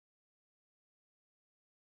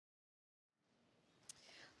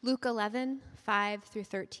Luke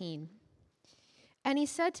 11:5-13. And he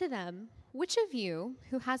said to them, "Which of you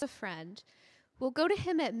who has a friend will go to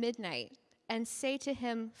him at midnight and say to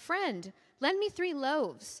him, 'Friend, lend me 3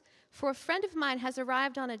 loaves, for a friend of mine has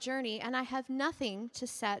arrived on a journey, and I have nothing to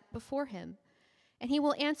set before him?' And he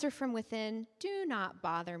will answer from within, 'Do not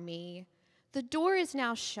bother me. The door is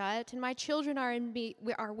now shut, and my children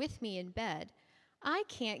are with me in bed. I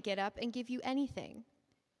can't get up and give you anything.'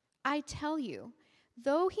 I tell you,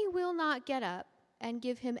 though he will not get up and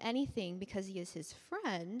give him anything because he is his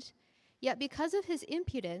friend, yet because of his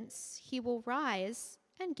impudence, he will rise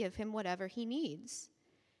and give him whatever he needs.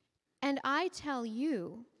 And I tell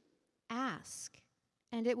you, ask,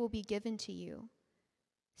 and it will be given to you.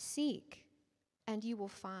 Seek, and you will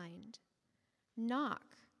find.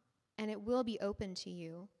 Knock, and it will be opened to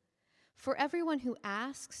you. For everyone who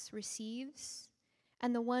asks receives,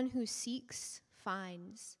 and the one who seeks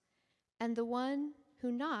finds, and the one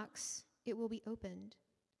who knocks, it will be opened.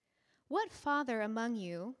 What father among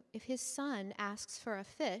you, if his son asks for a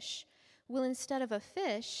fish, will instead of a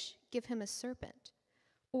fish give him a serpent?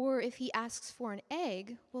 Or if he asks for an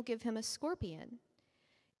egg, will give him a scorpion?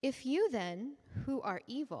 If you then, who are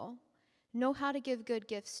evil, know how to give good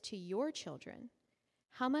gifts to your children,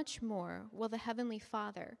 how much more will the Heavenly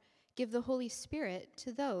Father give the Holy Spirit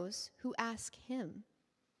to those who ask him?"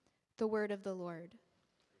 The word of the Lord.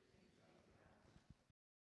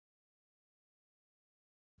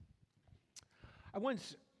 I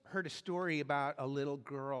once heard a story about a little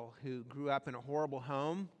girl who grew up in a horrible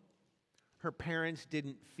home. Her parents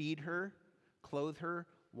didn't feed her, clothe her,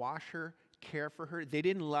 wash her, care for her. They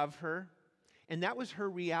didn't love her. And that was her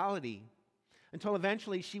reality until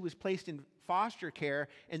eventually she was placed in foster care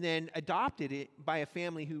and then adopted by a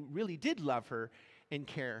family who really did love her and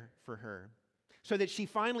care for her. So that she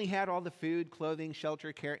finally had all the food, clothing,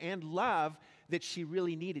 shelter, care, and love that she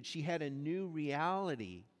really needed. She had a new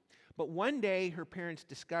reality. But one day, her parents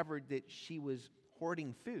discovered that she was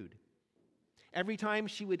hoarding food. Every time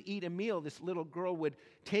she would eat a meal, this little girl would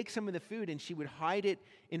take some of the food and she would hide it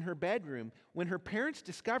in her bedroom. When her parents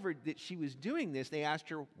discovered that she was doing this, they asked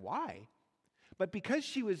her why. But because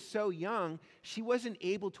she was so young, she wasn't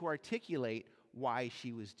able to articulate why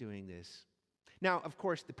she was doing this. Now, of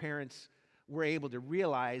course, the parents were able to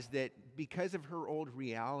realize that because of her old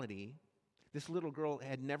reality, this little girl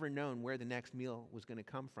had never known where the next meal was going to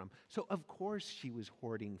come from. So, of course, she was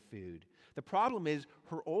hoarding food. The problem is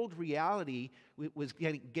her old reality was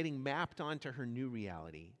getting mapped onto her new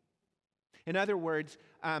reality. In other words,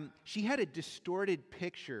 she had a distorted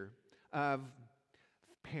picture of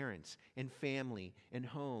parents and family and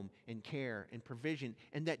home and care and provision.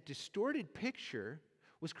 And that distorted picture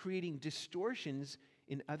was creating distortions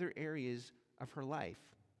in other areas of her life.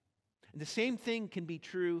 And the same thing can be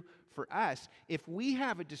true for us. If we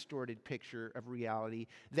have a distorted picture of reality,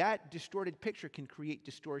 that distorted picture can create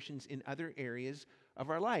distortions in other areas of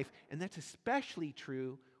our life. And that's especially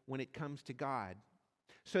true when it comes to God.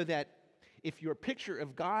 So that if your picture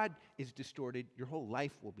of God is distorted, your whole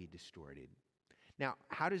life will be distorted. Now,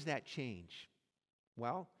 how does that change?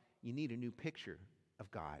 Well, you need a new picture of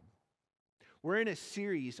God. We're in a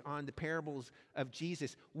series on the parables of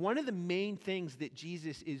Jesus. One of the main things that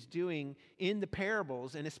Jesus is doing in the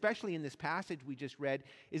parables, and especially in this passage we just read,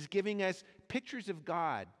 is giving us pictures of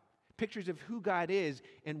God, pictures of who God is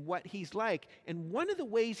and what he's like. And one of the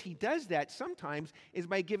ways he does that sometimes is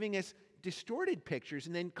by giving us distorted pictures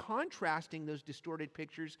and then contrasting those distorted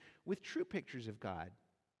pictures with true pictures of God.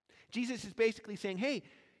 Jesus is basically saying, hey,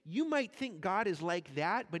 you might think God is like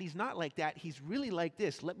that, but he's not like that. He's really like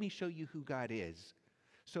this. Let me show you who God is.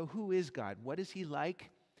 So who is God? What is he like?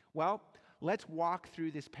 Well, let's walk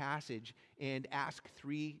through this passage and ask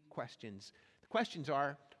 3 questions. The questions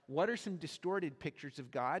are, what are some distorted pictures of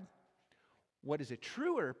God? What is a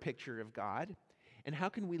truer picture of God? And how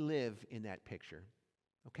can we live in that picture?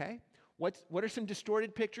 Okay? What are some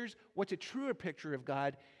distorted pictures? What's a truer picture of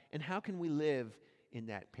God? And how can we live in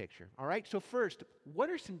that picture? All right, so first, what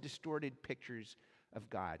are some distorted pictures of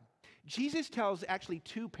God? Jesus tells actually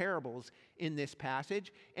 2 parables in this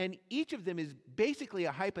passage, and each of them is basically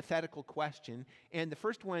a hypothetical question. And the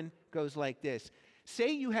first one goes like this.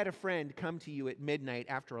 Say you had a friend come to you at midnight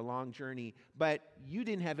after a long journey, but you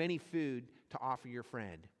didn't have any food to offer your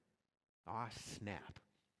friend. Ah, snap.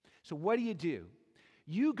 So what do?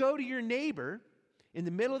 You go to your neighbor in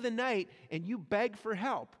the middle of the night and you beg for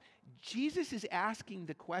help. Jesus is asking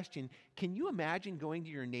the question, can you imagine going to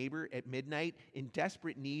your neighbor at midnight in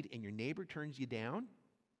desperate need and your neighbor turns you down?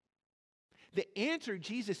 The answer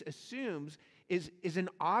Jesus assumes is an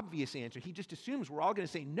obvious answer. He just assumes we're all going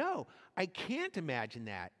to say, no, I can't imagine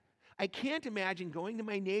that. I can't imagine going to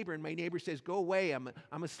my neighbor and my neighbor says, go away,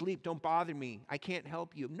 I'm asleep, don't bother me, I can't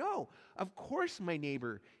help you. No, of course my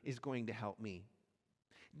neighbor is going to help me.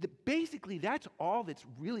 Basically, that's all that's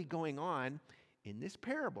really going on in this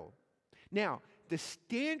parable. Now, the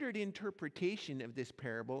standard interpretation of this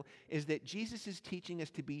parable is that Jesus is teaching us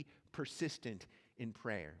to be persistent in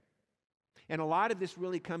prayer. And a lot of this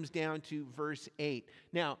really comes down to verse 8.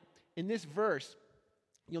 Now, in this verse,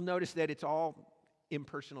 you'll notice that it's all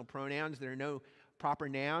impersonal pronouns. There are no proper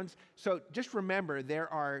nouns. So just remember, there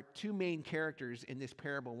are two main characters in this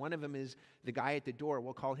parable. One of them is the guy at the door.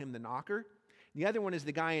 We'll call him the knocker. The other one is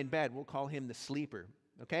the guy in bed. We'll call him the sleeper.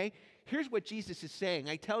 Okay? Here's what Jesus is saying.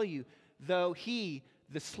 I tell you, though he,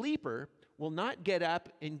 the sleeper, will not get up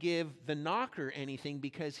and give the knocker anything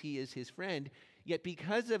because he is his friend, yet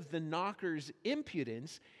because of the knocker's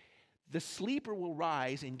impudence, the sleeper will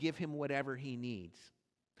rise and give him whatever he needs.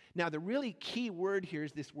 Now, the really key word here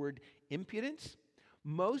is this word impudence.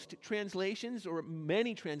 Most translations, or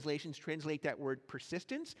many translations, translate that word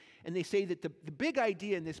persistence, and they say that the big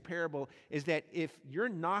idea in this parable is that if you're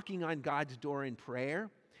knocking on God's door in prayer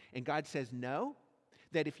and God says no,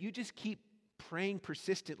 that if you just keep praying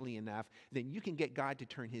persistently enough, then you can get God to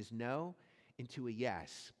turn his no into a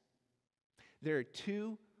yes. There are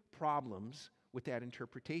two problems with that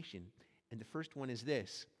interpretation, and the first one is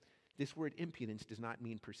this. This word impudence does not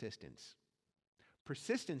mean persistence.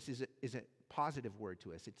 Persistence is a positive word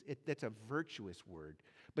to us. That's a virtuous word.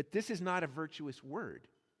 But this is not a virtuous word.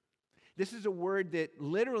 This is a word that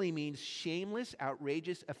literally means shameless,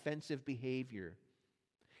 outrageous, offensive behavior.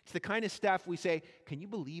 It's the kind of stuff we say, can you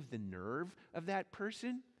believe the nerve of that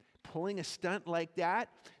person pulling a stunt like that?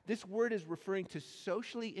 This word is referring to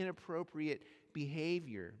socially inappropriate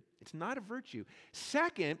behavior. It's not a virtue.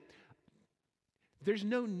 Second, there's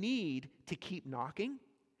no need to keep knocking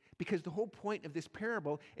because the whole point of this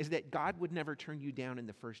parable is that God would never turn you down in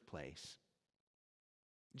the first place.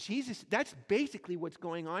 Jesus, that's basically what's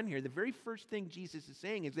going on here. The very first thing Jesus is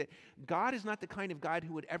saying is that God is not the kind of God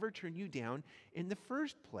who would ever turn you down in the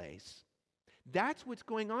first place. That's what's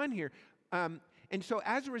going on here. And so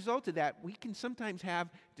as a result of that, we can sometimes have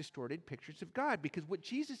distorted pictures of God because what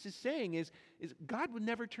Jesus is saying is God would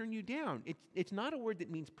never turn you down. It's not a word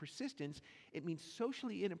that means persistence. It means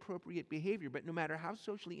socially inappropriate behavior. But no matter how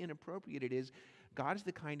socially inappropriate it is, God is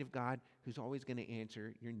the kind of God who's always going to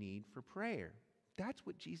answer your need for prayer. That's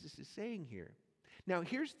what Jesus is saying here. Now,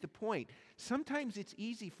 here's the point. Sometimes it's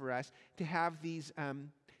easy for us to have these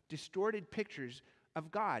distorted pictures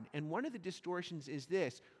of God. And one of the distortions is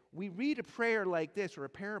this. We read a prayer like this or a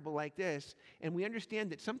parable like this, and we understand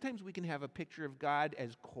that sometimes we can have a picture of God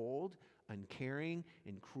as cold, uncaring,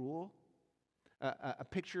 and cruel. A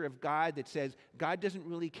picture of God that says, God doesn't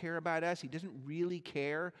really care about us. He doesn't really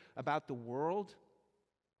care about the world.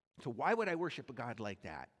 So why would I worship a God like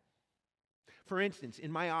that? For instance,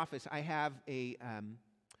 in my office, I have a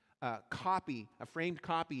framed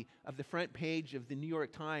copy of the front page of the New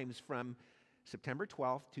York Times from September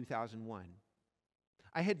 12th, 2001.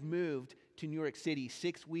 I had moved to New York City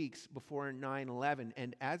 6 weeks before 9/11,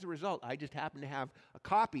 and as a result, I just happened to have a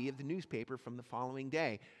copy of the newspaper from the following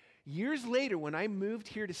day. Years later, when I moved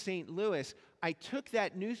here to St. Louis, I took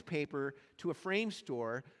that newspaper to a frame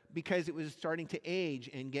store because it was starting to age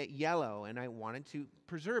and get yellow, and I wanted to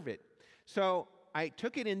preserve it. So I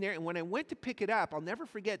took it in there, and when I went to pick it up, I'll never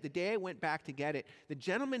forget the day I went back to get it, the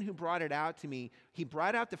gentleman who brought it out to me, he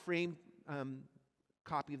brought out the framed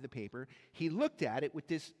copy of the paper. He looked at it with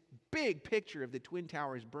this big picture of the Twin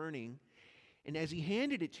Towers burning, and as he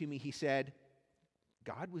handed it to me, he said,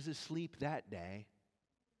 God was asleep that day.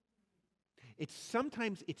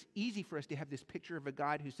 Sometimes it's easy for us to have this picture of a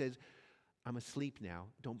God who says, I'm asleep now.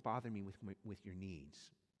 Don't bother me with your needs.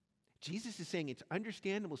 Jesus is saying it's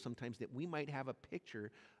understandable sometimes that we might have a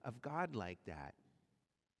picture of God like that.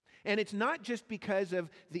 And it's not just because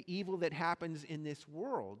of the evil that happens in this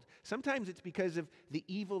world. Sometimes it's because of the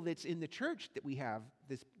evil that's in the church that we have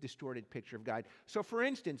this distorted picture of God. So for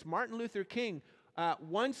instance, Martin Luther King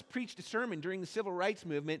once preached a sermon during the Civil Rights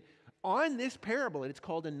Movement on this parable, and it's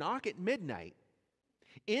called A Knock at Midnight.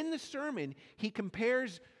 In the sermon, he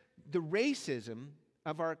compares the racism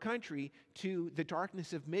of our country to the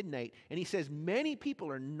darkness of midnight. And he says many people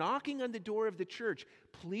are knocking on the door of the church,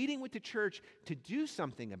 pleading with the church to do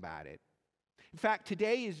something about it. In fact,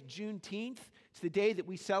 today is Juneteenth. It's the day that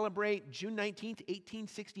we celebrate June 19th,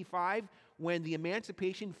 1865, when the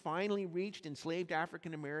emancipation finally reached enslaved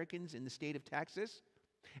African Americans in the state of Texas.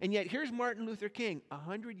 And yet here's Martin Luther King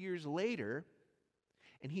 100 years later,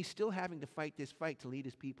 And he's still having to fight this fight to lead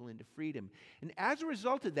his people into freedom. And as a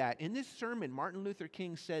result of that, in this sermon, Martin Luther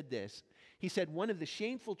King said this. He said, one of the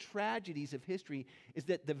shameful tragedies of history is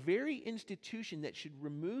that the very institution that should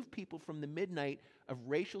remove people from the midnight of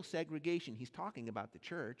racial segregation, he's talking about the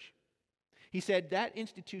church, he said that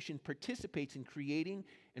institution participates in creating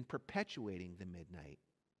and perpetuating the midnight.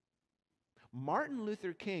 Martin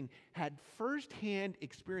Luther King had firsthand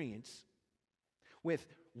experience with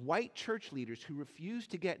white church leaders who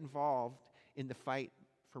refused to get involved in the fight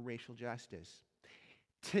for racial justice.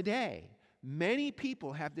 Today, many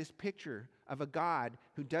people have this picture of a God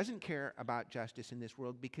who doesn't care about justice in this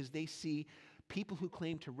world because they see people who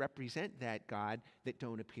claim to represent that God that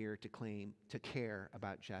don't appear to claim to care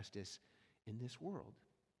about justice in this world.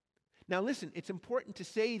 Now listen, it's important to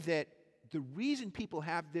say that the reason people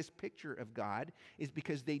have this picture of God is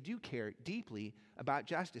because they do care deeply about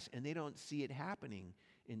justice and they don't see it happening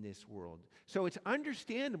in this world. So it's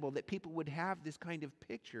understandable that people would have this kind of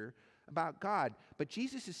picture about God. But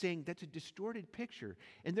Jesus is saying that's a distorted picture.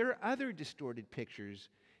 And there are other distorted pictures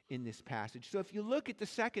in this passage. So if you look at the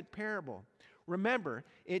second parable, remember,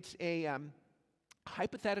 it's a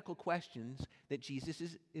hypothetical questions that Jesus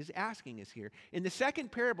is asking us here. In the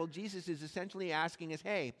second parable, Jesus is essentially asking us,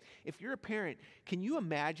 hey, if you're a parent, can you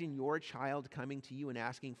imagine your child coming to you and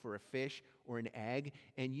asking for a fish or an egg,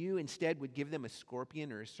 and you instead would give them a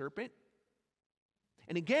scorpion or a serpent?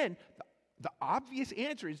 And again, the obvious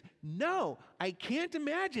answer is no, I can't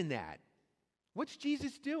imagine that. What's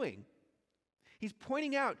Jesus doing? He's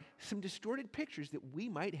pointing out some distorted pictures that we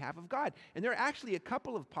might have of God. And there are actually a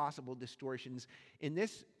couple of possible distortions in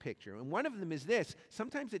this picture. And one of them is this.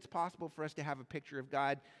 Sometimes it's possible for us to have a picture of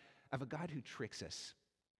a God who tricks us.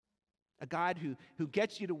 A God who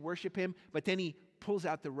gets you to worship him, but then he pulls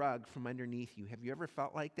out the rug from underneath you. Have you ever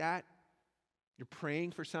felt like that? You're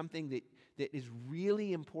praying for something that is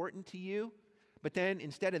really important to you, but then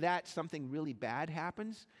instead of that, something really bad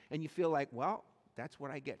happens, and you feel like, well, that's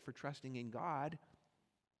what I get for trusting in God.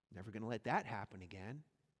 Never going to let that happen again.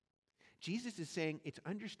 Jesus is saying it's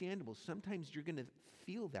understandable. Sometimes you're going to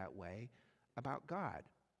feel that way about God.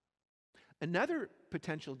 Another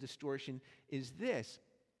potential distortion is this.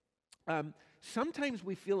 Sometimes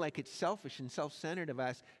we feel like it's selfish and self-centered of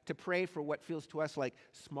us to pray for what feels to us like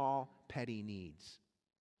small, petty needs.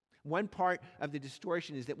 One part of the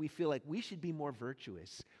distortion is that we feel like we should be more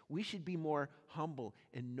virtuous. We should be more humble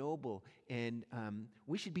and noble, and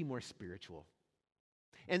we should be more spiritual.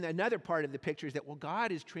 And another part of the picture is that, well,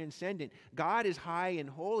 God is transcendent. God is high and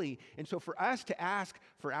holy. And so for us to ask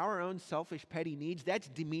for our own selfish, petty needs, that's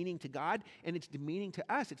demeaning to God, and it's demeaning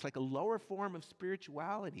to us. It's like a lower form of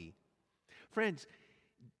spirituality. Friends,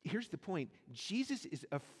 here's the point. Jesus is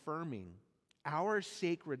affirming our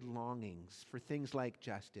sacred longings for things like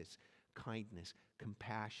justice, kindness,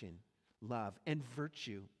 compassion, love, and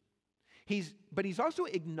virtue. But he's also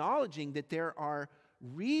acknowledging that there are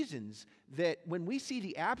reasons that when we see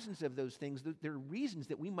the absence of those things, there are reasons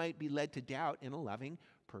that we might be led to doubt in a loving,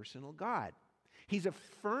 personal God. He's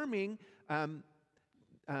affirming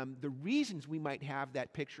the reasons we might have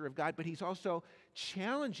that picture of God, but he's also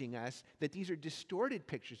challenging us that these are distorted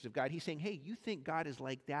pictures of God. He's saying, hey, you think God is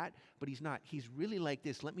like that, but he's not. He's really like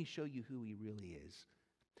this. Let me show you who he really is.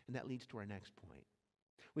 And that leads to our next point.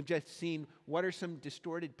 We've just seen what are some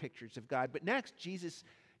distorted pictures of God, but next, Jesus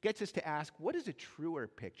gets us to ask, what is a truer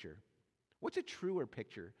picture? What's a truer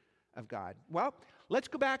picture of God? Well, let's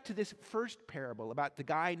go back to this first parable about the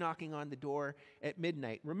guy knocking on the door at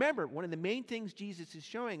midnight. Remember, one of the main things Jesus is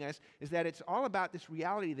showing us is that it's all about this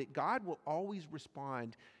reality that God will always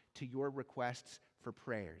respond to your requests for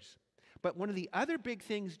prayers. But one of the other big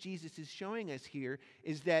things Jesus is showing us here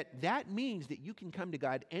is that means that you can come to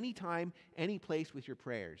God anytime, any place with your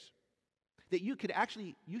prayers. That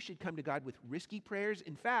you should come to God with risky prayers.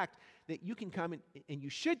 In fact, that you can come and you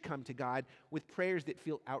should come to God with prayers that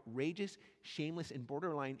feel outrageous, shameless, and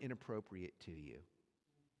borderline inappropriate to you.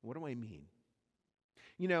 What do I mean?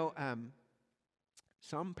 You know,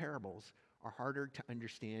 some parables are harder to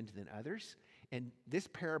understand than others, and this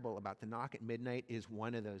parable about the knock at midnight is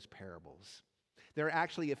one of those parables. There are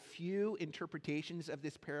actually a few interpretations of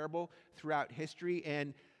this parable throughout history,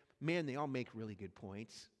 and man, they all make really good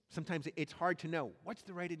points. Sometimes it's hard to know what's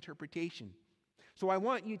the right interpretation. So I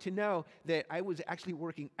want you to know that I was actually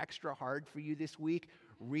working extra hard for you this week,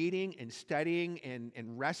 reading and studying and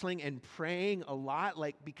wrestling and praying a lot,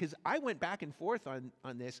 because I went back and forth on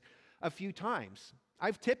this a few times.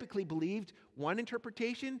 I've typically believed one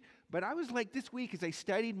interpretation, but I was like this week as I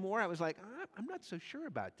studied more, I was like, I'm not so sure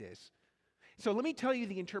about this. So let me tell you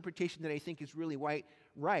the interpretation that I think is really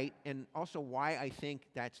right, and also why I think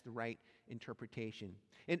that's the right interpretation.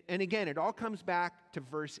 And again, it all comes back to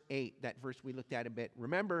verse 8, that verse we looked at a bit.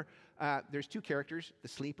 Remember, there's two characters, the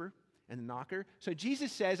sleeper and the knocker. So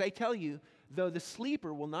Jesus says, I tell you, though the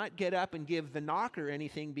sleeper will not get up and give the knocker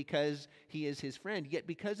anything because he is his friend, yet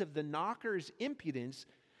because of the knocker's impudence,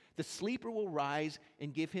 the sleeper will rise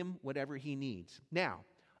and give him whatever he needs. Now,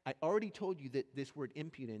 I already told you that this word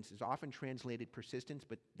impudence is often translated persistence,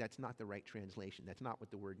 but that's not the right translation. That's not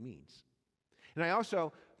what the word means. And I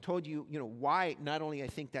also told you, why not only I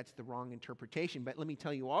think that's the wrong interpretation, but let me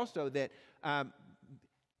tell you also that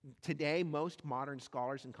today most modern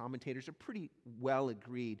scholars and commentators are pretty well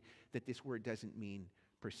agreed that this word doesn't mean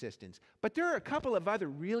persistence. But there are a couple of other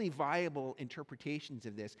really viable interpretations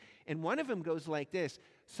of this, and one of them goes like this.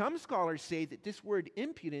 Some scholars say that this word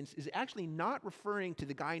impudence is actually not referring to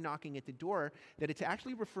the guy knocking at the door, that it's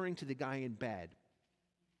actually referring to the guy in bed.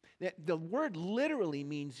 That the word literally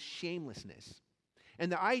means shamelessness.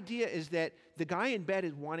 And the idea is that the guy in bed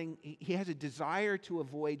is he has a desire to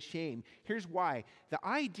avoid shame. Here's why. The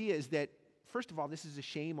idea is that, first of all, this is a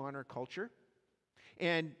shame on our culture.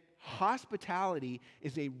 And hospitality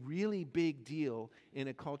is a really big deal in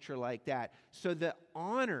a culture like that. So the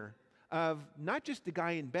honor of not just the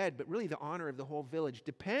guy in bed, but really the honor of the whole village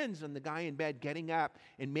depends on the guy in bed getting up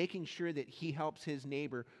and making sure that he helps his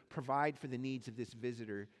neighbor provide for the needs of this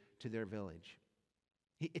visitor to their village.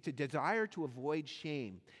 It's a desire to avoid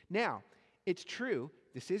shame. Now, it's true,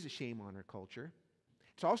 this is a shame on our culture.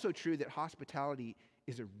 It's also true that hospitality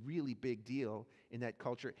is a really big deal in that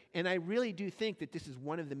culture. And I really do think that this is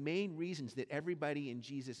one of the main reasons that everybody in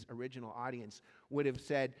Jesus' original audience would have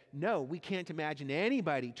said, no, we can't imagine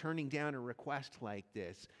anybody turning down a request like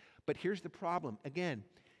this. But here's the problem. Again,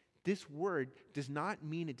 this word does not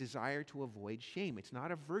mean a desire to avoid shame. It's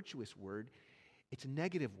not a virtuous word. It's a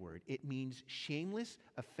negative word. It means shameless,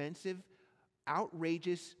 offensive,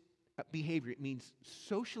 outrageous behavior. It means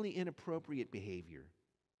socially inappropriate behavior.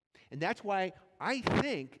 And that's why I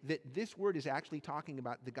think that this word is actually talking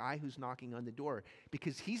about the guy who's knocking on the door,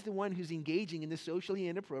 because he's the one who's engaging in the socially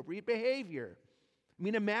inappropriate behavior. I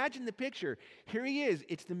mean, imagine the picture. Here he is.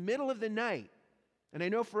 It's the middle of the night. And I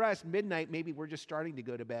know for us, midnight, maybe we're just starting to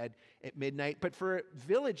go to bed at midnight. But for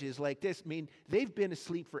villages like this, I mean, they've been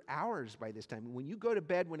asleep for hours by this time. When you go to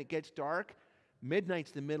bed when it gets dark,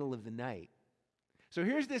 midnight's the middle of the night. So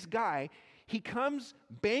here's this guy. He comes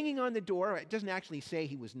banging on the door. It doesn't actually say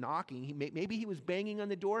he was knocking. Maybe he was banging on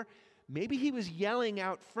the door. Maybe he was yelling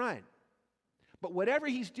out front. But whatever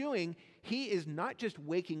he's doing, he is not just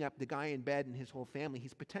waking up the guy in bed and his whole family.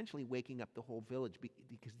 He's potentially waking up the whole village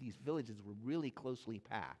because these villages were really closely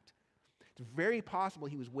packed. It's very possible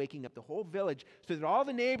he was waking up the whole village so that all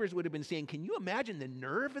the neighbors would have been saying, can you imagine the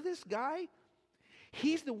nerve of this guy?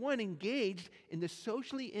 He's the one engaged in the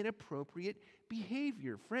socially inappropriate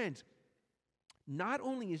behavior. Friends, not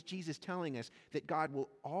only is Jesus telling us that God will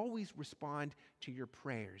always respond to your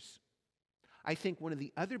prayers, I think one of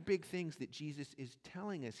the other big things that Jesus is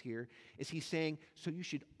telling us here is he's saying, so you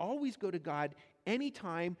should always go to God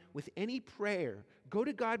anytime with any prayer. Go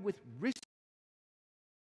to God with risk.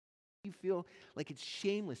 You feel like it's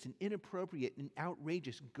shameless and inappropriate and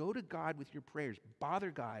outrageous. Go to God with your prayers.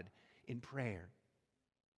 Bother God in prayer.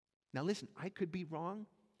 Now listen, I could be wrong.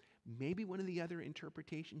 Maybe one of the other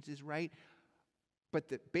interpretations is right.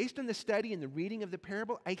 But based on the study and the reading of the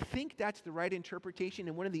parable, I think that's the right interpretation.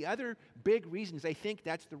 And one of the other big reasons I think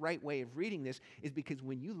that's the right way of reading this is because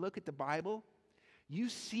when you look at the Bible, you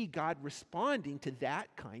see God responding to that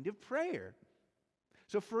kind of prayer.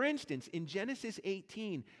 So for instance, in Genesis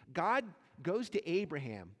 18, God goes to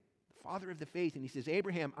Abraham, father of the faith, and he says,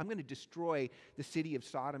 Abraham, I'm going to destroy the city of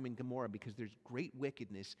Sodom and Gomorrah because there's great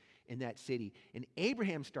wickedness in that city. And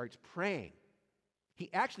Abraham starts praying. He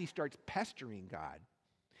actually starts pestering God.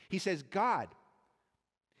 He says, God,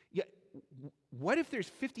 what if there's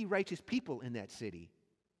 50 righteous people in that city?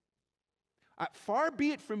 Far be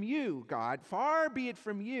it from you, God, far be it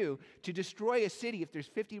from you to destroy a city if there's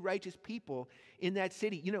 50 righteous people in that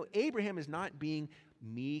city. You know, Abraham is not being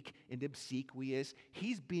meek and obsequious.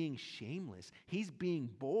 He's being shameless. He's being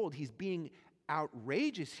bold. He's being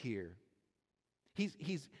outrageous here.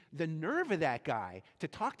 He's the nerve of that guy to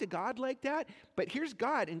talk to God like that. But here's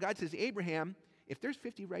God, and God says, Abraham, if there's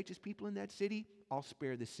 50 righteous people in that city, I'll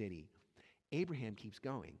spare the city. Abraham keeps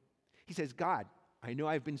going. He says, God, I know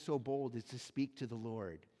I've been so bold as to speak to the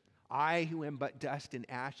Lord. I who am but dust and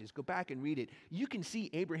ashes. Go back and read it. You can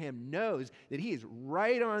see Abraham knows that he is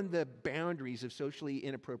right on the boundaries of socially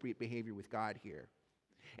inappropriate behavior with God here.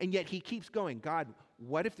 And yet he keeps going. God,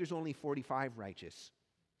 what if there's only 45 righteous?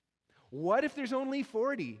 What if there's only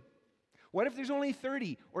 40? What if there's only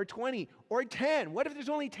 30 or 20 or 10? What if there's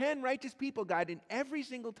only 10 righteous people, God? And every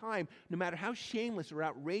single time, no matter how shameless or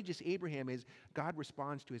outrageous Abraham is, God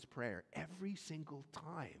responds to his prayer every single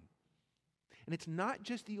time. And it's not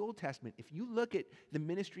just the Old Testament. If you look at the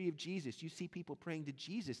ministry of Jesus, you see people praying to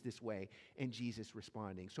Jesus this way and Jesus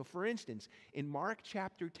responding. So for instance, in Mark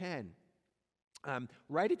chapter 10,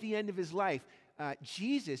 right at the end of his life,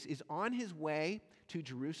 Jesus is on his way to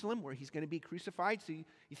Jerusalem where he's going to be crucified. So you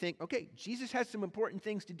think, okay, Jesus has some important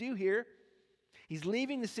things to do here. He's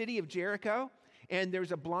leaving the city of Jericho, and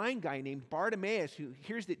there's a blind guy named Bartimaeus who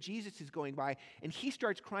hears that Jesus is going by, and he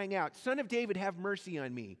starts crying out, "Son of David, have mercy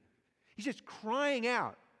on me." He's just crying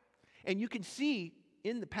out. And you can see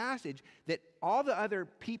in the passage that all the other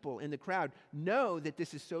people in the crowd know that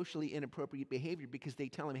this is socially inappropriate behavior because they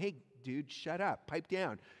tell him, "Hey, dude, shut up, pipe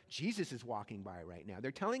down. Jesus is walking by right now."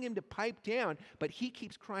 They're telling him to pipe down, but he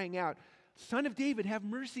keeps crying out, "Son of David, have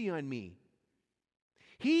mercy on me."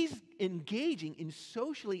 He's engaging in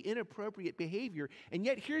socially inappropriate behavior, and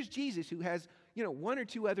yet here's Jesus who has, one or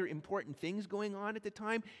two other important things going on at the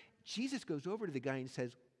time. Jesus goes over to the guy and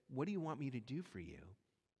says, "What do you want me to do for you?"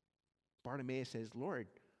 Bartimaeus says, "Lord,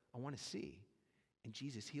 I want to see." And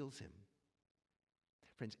Jesus heals him.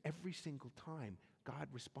 Friends, every single time God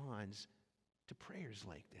responds to prayers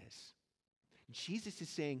like this. Jesus is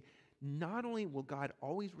saying, not only will God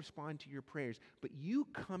always respond to your prayers, but you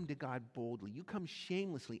come to God boldly. You come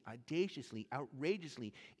shamelessly, audaciously,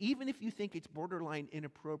 outrageously. Even if you think it's borderline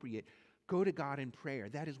inappropriate, go to God in prayer.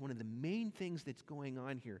 That is one of the main things that's going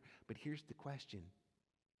on here. But here's the question.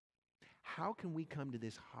 How can we come to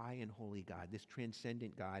this high and holy God, this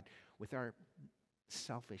transcendent God, with our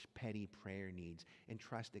selfish, petty prayer needs and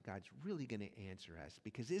trust that God's really going to answer us?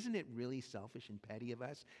 Because isn't it really selfish and petty of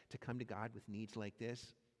us to come to God with needs like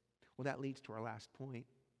this? Well, that leads to our last point.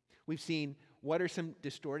 We've seen what are some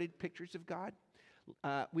distorted pictures of God.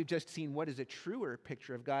 We've just seen what is a truer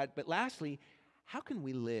picture of God. But lastly, how can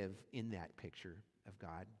we live in that picture of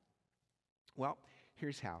God? Well,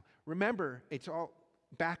 here's how. Remember, it's all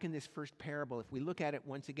back in this first parable. If we look at it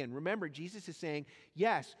once again, remember, Jesus is saying,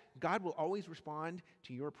 yes, God will always respond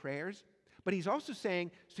to your prayers, but he's also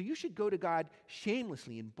saying, so you should go to God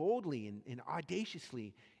shamelessly and boldly and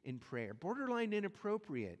audaciously in prayer, borderline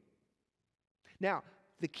inappropriate. Now,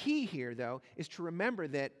 the key here, though, is to remember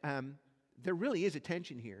that there really is a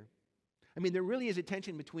tension here. I mean, there really is a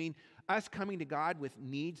tension between us coming to God with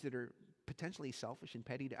needs that are potentially selfish and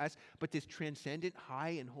petty to us, but this transcendent,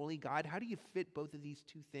 high and holy God, how do you fit both of these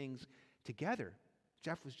two things together?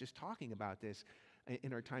 Jeff was just talking about this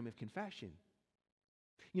in our time of confession.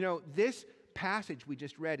 This passage we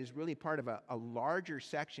just read is really part of a larger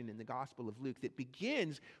section in the Gospel of Luke that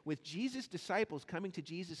begins with Jesus' disciples coming to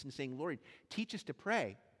Jesus and saying, "Lord, teach us to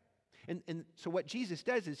pray." And so what Jesus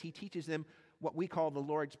does is he teaches them what we call the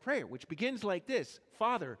Lord's Prayer, which begins like this: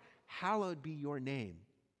 "Father, hallowed be your name."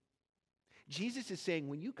 Jesus is saying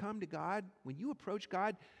when you come to God, when you approach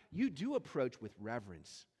God, you do approach with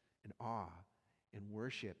reverence and awe and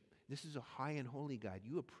worship. This is a high and holy God.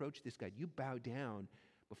 You approach this God. You bow down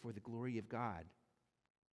before the glory of God.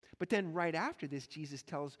 But then right after this, Jesus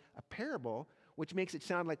tells a parable which makes it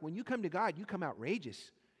sound like when you come to God, you come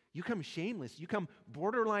outrageous. You come shameless. You come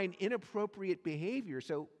borderline inappropriate behavior.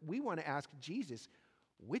 So we want to ask Jesus,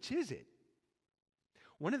 which is it?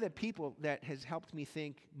 One of the people that has helped me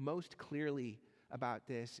think most clearly about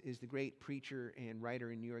this is the great preacher and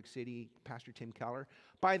writer in New York City, Pastor Tim Keller.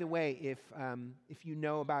 By the way, if you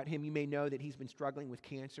know about him, you may know that he's been struggling with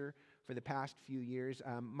cancer for the past few years.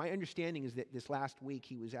 My understanding is that this last week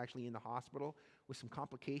he was actually in the hospital with some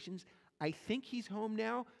complications. I think he's home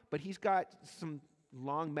now, but he's got some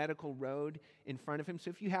long medical road in front of him.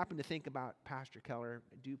 So if you happen to think about Pastor Keller,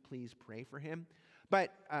 do please pray for him.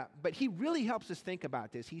 But he really helps us think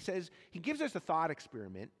about this. He says, he gives us a thought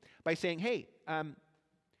experiment by saying, hey,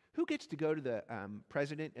 who gets to go to the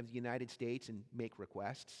President of the United States and make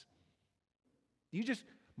requests? Do you just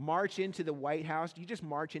march into the White House? Do you just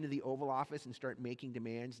march into the Oval Office and start making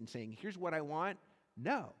demands and saying, here's what I want?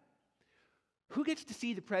 No. Who gets to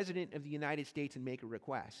see the President of the United States and make a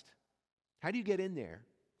request? How do you get in there?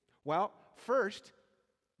 Well, first,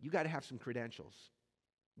 you got to have some credentials.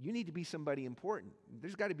 You need to be somebody important.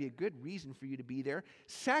 There's got to be a good reason for you to be there.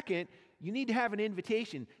 Second, you need to have an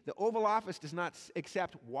invitation. The Oval Office does not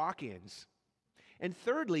accept walk-ins. And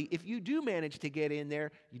thirdly, if you do manage to get in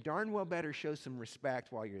there, you darn well better show some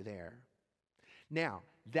respect while you're there. Now,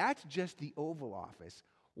 that's just the Oval Office.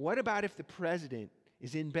 What about if the president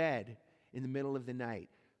is in bed in the middle of the night?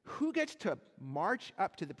 Who gets to march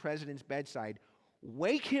up to the president's bedside,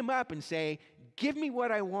 wake him up and say, give me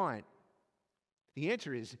what I want? The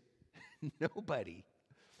answer is Nobody.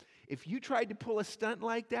 If you tried to pull a stunt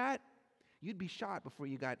like that, you'd be shot before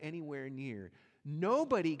you got anywhere near.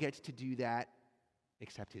 Nobody gets to do that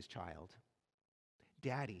except his child.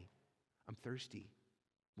 Daddy, I'm thirsty.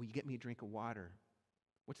 Will you get me a drink of water?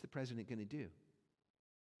 What's the president going to do?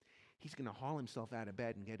 He's going to haul himself out of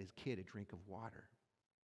bed and get his kid a drink of water.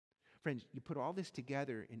 Friends, you put all this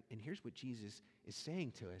together, and here's what Jesus is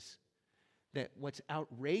saying to us, that what's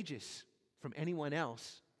outrageous from anyone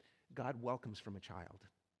else, God welcomes from a child.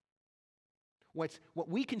 What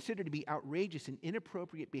we consider to be outrageous and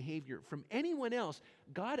inappropriate behavior from anyone else,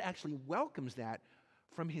 God actually welcomes that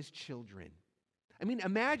from his children. I mean,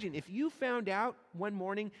 imagine if you found out one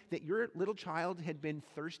morning that your little child had been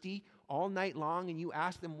thirsty all night long and you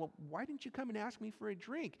asked them, well, why didn't you come and ask me for a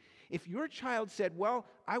drink? If your child said, well,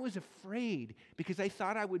 I was afraid because I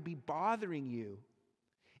thought I would be bothering you.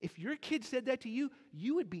 If your kid said that to you,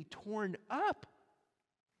 you would be torn up.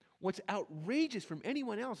 What's outrageous from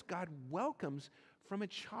anyone else, God welcomes from a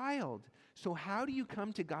child. So how do you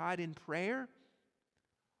come to God in prayer?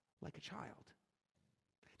 Like a child.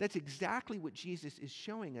 That's exactly what Jesus is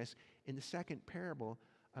showing us in the second parable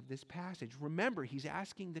of this passage. Remember, he's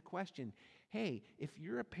asking the question, hey, if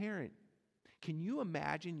you're a parent, can you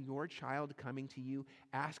imagine your child coming to you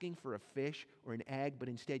asking for a fish or an egg, but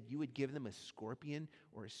instead you would give them a scorpion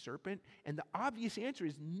or a serpent? And the obvious answer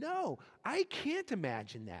is no, I can't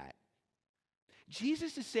imagine that.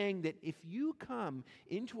 Jesus is saying that if you come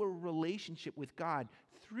into a relationship with God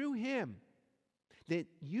through him, that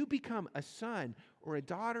you become a son or a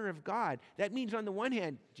daughter of God. That means on the one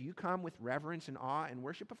hand, do you come with reverence and awe and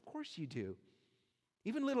worship? Of course you do.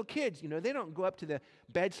 Even little kids, they don't go up to the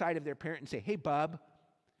bedside of their parent and say, hey, bub,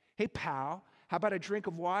 hey, pal, how about a drink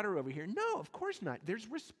of water over here? No, of course not. There's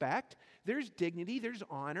respect, there's dignity, there's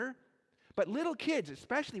honor. But little kids,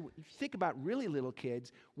 especially if you think about really little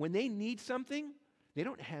kids, when they need something, they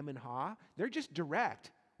don't hem and haw. They're just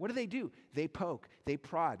direct. What do? They poke, they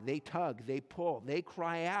prod, they tug, they pull, they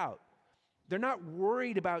cry out. They're not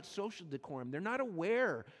worried about social decorum. They're not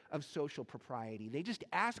aware of social propriety. They just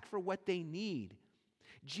ask for what they need.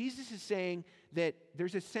 Jesus is saying that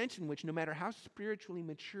there's a sense in which no matter how spiritually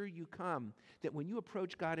mature you come, that when you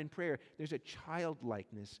approach God in prayer, there's a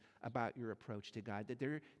childlikeness about your approach to God, that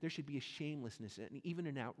there should be a shamelessness and even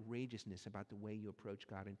an outrageousness about the way you approach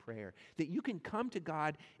God in prayer, that you can come to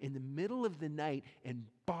God in the middle of the night and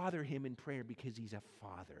bother him in prayer because he's a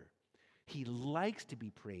father. He likes to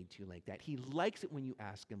be prayed to like that. He likes it when you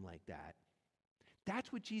ask him like that.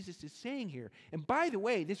 That's what Jesus is saying here. And by the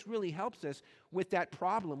way, this really helps us with that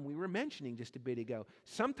problem we were mentioning just a bit ago.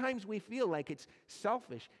 Sometimes we feel like it's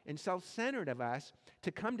selfish and self-centered of us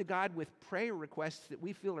to come to God with prayer requests that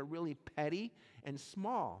we feel are really petty and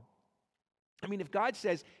small. I mean, if God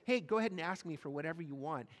says, hey, go ahead and ask me for whatever you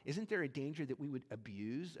want, isn't there a danger that we would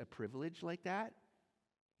abuse a privilege like that?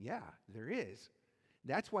 Yeah, there is.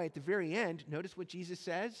 That's why at the very end, notice what Jesus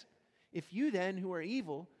says. If you then, who are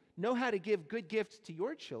evil, know how to give good gifts to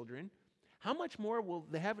your children, how much more will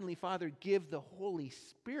the Heavenly Father give the Holy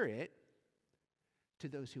Spirit to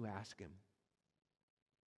those who ask him?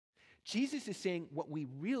 Jesus is saying what we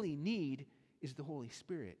really need is the Holy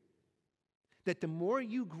Spirit. That the more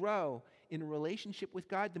you grow in a relationship with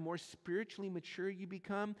God, the more spiritually mature you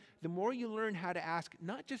become, the more you learn how to ask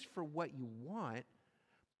not just for what you want,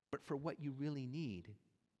 but for what you really need.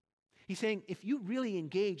 He's saying if you really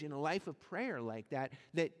engage in a life of prayer like that,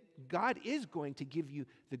 that God is going to give you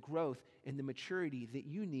the growth and the maturity that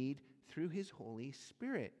you need through his Holy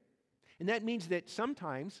Spirit. And that means that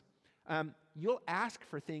sometimes you'll ask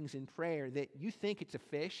for things in prayer that you think it's a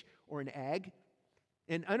fish or an egg,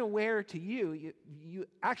 and unaware to you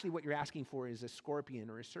actually what you're asking for is a scorpion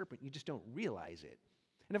or a serpent. You just don't realize it.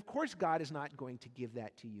 And of course, God is not going to give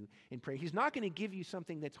that to you in prayer. He's not going to give you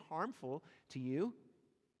something that's harmful to you.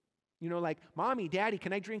 Like, Mommy, Daddy,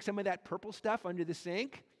 can I drink some of that purple stuff under the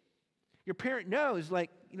sink? Your parent knows,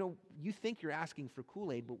 you think you're asking for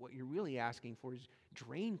Kool-Aid, but what you're really asking for is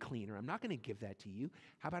drain cleaner. I'm not going to give that to you.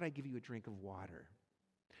 How about I give you a drink of water?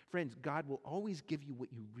 Friends, God will always give you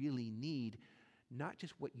what you really need, not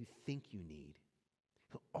just what you think you need.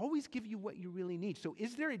 He'll always give you what you really need. So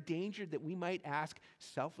is there a danger that we might ask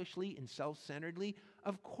selfishly and self-centeredly?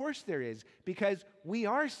 Of course there is, because we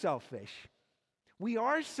are selfish. We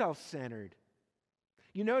are self-centered.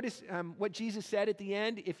 You notice what Jesus said at the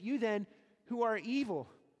end? If you then, who are evil,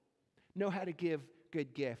 know how to give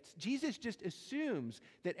good gifts. Jesus just assumes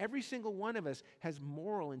that every single one of us has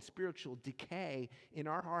moral and spiritual decay in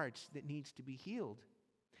our hearts that needs to be healed.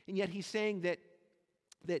 And yet he's saying that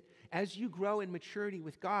That as you grow in maturity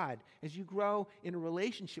with God, as you grow in a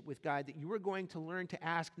relationship with God, that you are going to learn to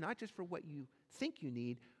ask not just for what you think you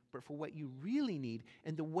need, but for what you really need.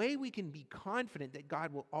 And the way we can be confident that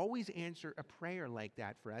God will always answer a prayer like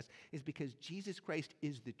that for us is because Jesus Christ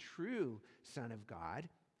is the true Son of God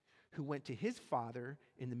who went to his Father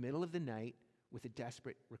in the middle of the night with a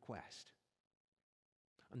desperate request.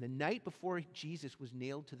 On the night before Jesus was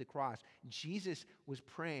nailed to the cross, Jesus was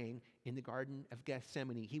praying in the Garden of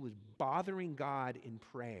Gethsemane. He was bothering God in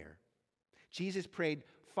prayer. Jesus prayed,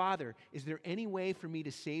 "Father, is there any way for me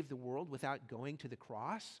to save the world without going to the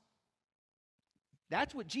cross?"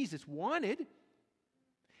 That's what Jesus wanted.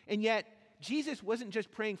 And yet, Jesus wasn't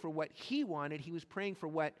just praying for what he wanted, he was praying for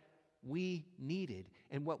what we needed.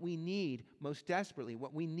 And what we need most desperately,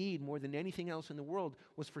 what we need more than anything else in the world,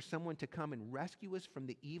 was for someone to come and rescue us from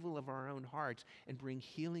the evil of our own hearts and bring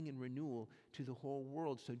healing and renewal to the whole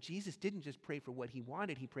world. So Jesus didn't just pray for what he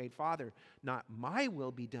wanted. He prayed, "Father, not my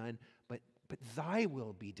will be done, but thy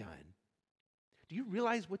will be done." Do you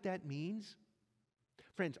realize what that means?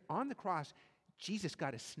 Friends, on the cross, Jesus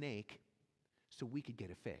got a snake so we could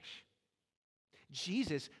get a fish.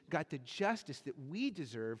 Jesus got the justice that we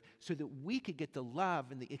deserve so that we could get the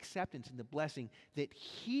love and the acceptance and the blessing that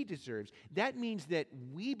he deserves. That means that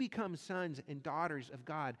we become sons and daughters of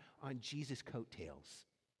God on Jesus' coattails.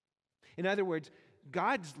 In other words,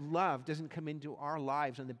 God's love doesn't come into our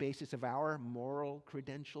lives on the basis of our moral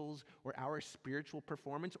credentials or our spiritual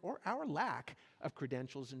performance or our lack of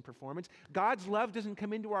credentials and performance. God's love doesn't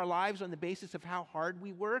come into our lives on the basis of how hard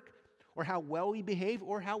we work or how well we behave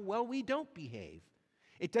or how well we don't behave.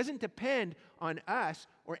 It doesn't depend on us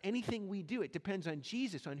or anything we do. It depends on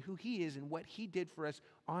Jesus, on who he is and what he did for us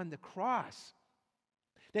on the cross.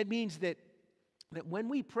 That means that when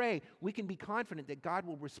we pray, we can be confident that God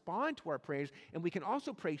will respond to our prayers, and we can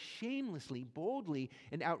also pray shamelessly, boldly,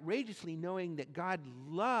 and outrageously, knowing that God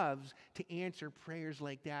loves to answer prayers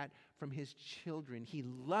like that from his children. He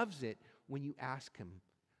loves it when you ask him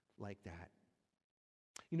like that.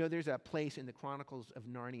 You know, there's a place in the Chronicles of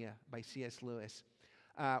Narnia by C.S. Lewis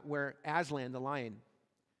where Aslan, the lion,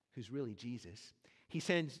 who's really Jesus, he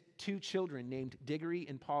sends two children named Diggory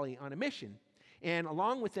and Polly on a mission. And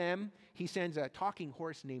along with them, he sends a talking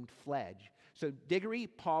horse named Fledge. So Diggory,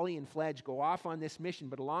 Polly, and Fledge go off on this mission,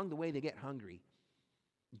 but along the way they get hungry.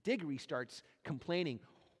 Diggory starts complaining,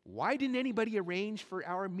 "Why didn't anybody arrange for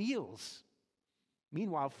our meals?"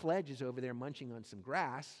 Meanwhile, Fledge is over there munching on some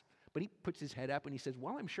grass, but he puts his head up and he says,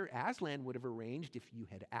 "Well, I'm sure Aslan would have arranged if you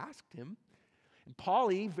had asked him." And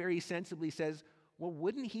Polly very sensibly says, "Well,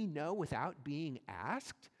 wouldn't he know without being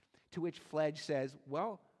asked?" To which Fledge says,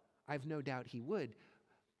 "Well, I've no doubt he would,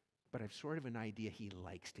 but I've sort of an idea he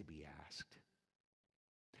likes to be asked."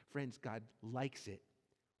 Friends, God likes it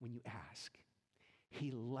when you ask.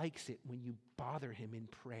 He likes it when you bother him in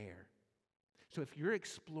prayer. So if you're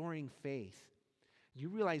exploring faith, you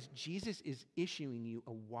realize Jesus is issuing you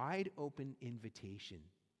a wide open invitation.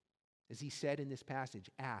 As he said in this passage,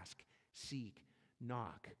 ask, seek,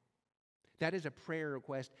 knock. That is a prayer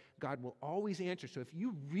request God will always answer. So if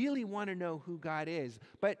you really want to know who God is,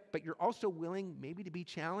 but you're also willing maybe to be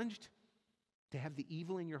challenged, to have the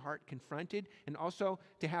evil in your heart confronted, and also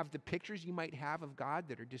to have the pictures you might have of God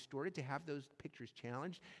that are distorted, to have those pictures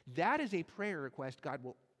challenged, that is a prayer request God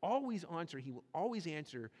will always answer. He will always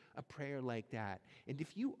answer a prayer like that. And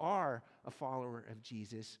if you are a follower of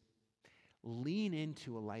Jesus, lean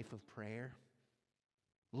into a life of prayer.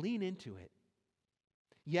 Lean into it.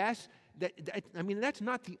 Yes, that's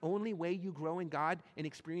not the only way you grow in God and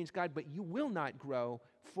experience God, but you will not grow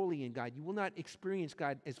fully in God. You will not experience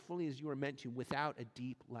God as fully as you are meant to without a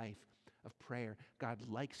deep life of prayer. God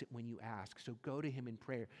likes it when you ask, so go to him in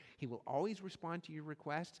prayer. He will always respond to your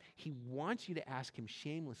requests. He wants you to ask him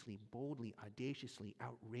shamelessly, boldly, audaciously,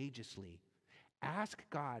 outrageously. Ask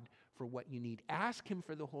God for what you need. Ask him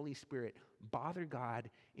for the Holy Spirit. Bother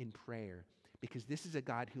God in prayer. Because this is a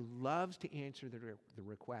God who loves to answer the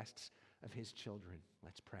requests of his children.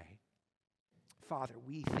 Let's pray. Father,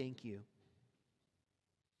 we thank you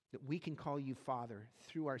that we can call you Father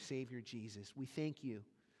through our Savior Jesus. We thank you,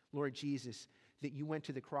 Lord Jesus, that you went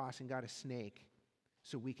to the cross and got a snake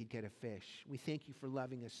so we could get a fish. We thank you for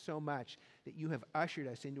loving us so much that you have ushered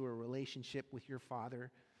us into a relationship with your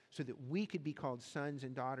Father so that we could be called sons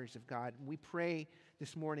and daughters of God. And we pray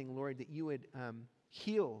this morning, Lord, that you would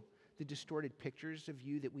heal the distorted pictures of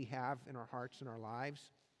you that we have in our hearts and our lives.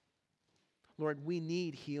 Lord, we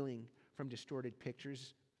need healing from distorted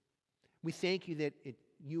pictures. We thank you that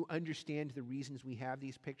you understand the reasons we have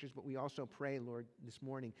these pictures, but we also pray, Lord, this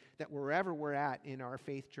morning that wherever we're at in our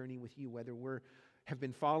faith journey with you, whether we're have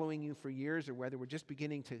been following you for years, or whether we're just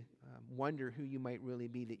beginning to wonder who you might really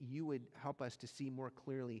be, that you would help us to see more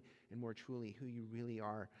clearly and more truly who you really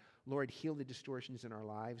are. Lord, heal the distortions in our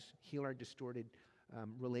lives. Heal our distorted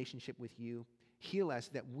relationship with you. Heal us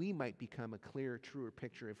that we might become a clearer, truer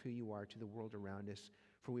picture of who you are to the world around us.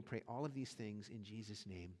 For we pray all of these things in Jesus'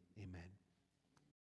 name. Amen.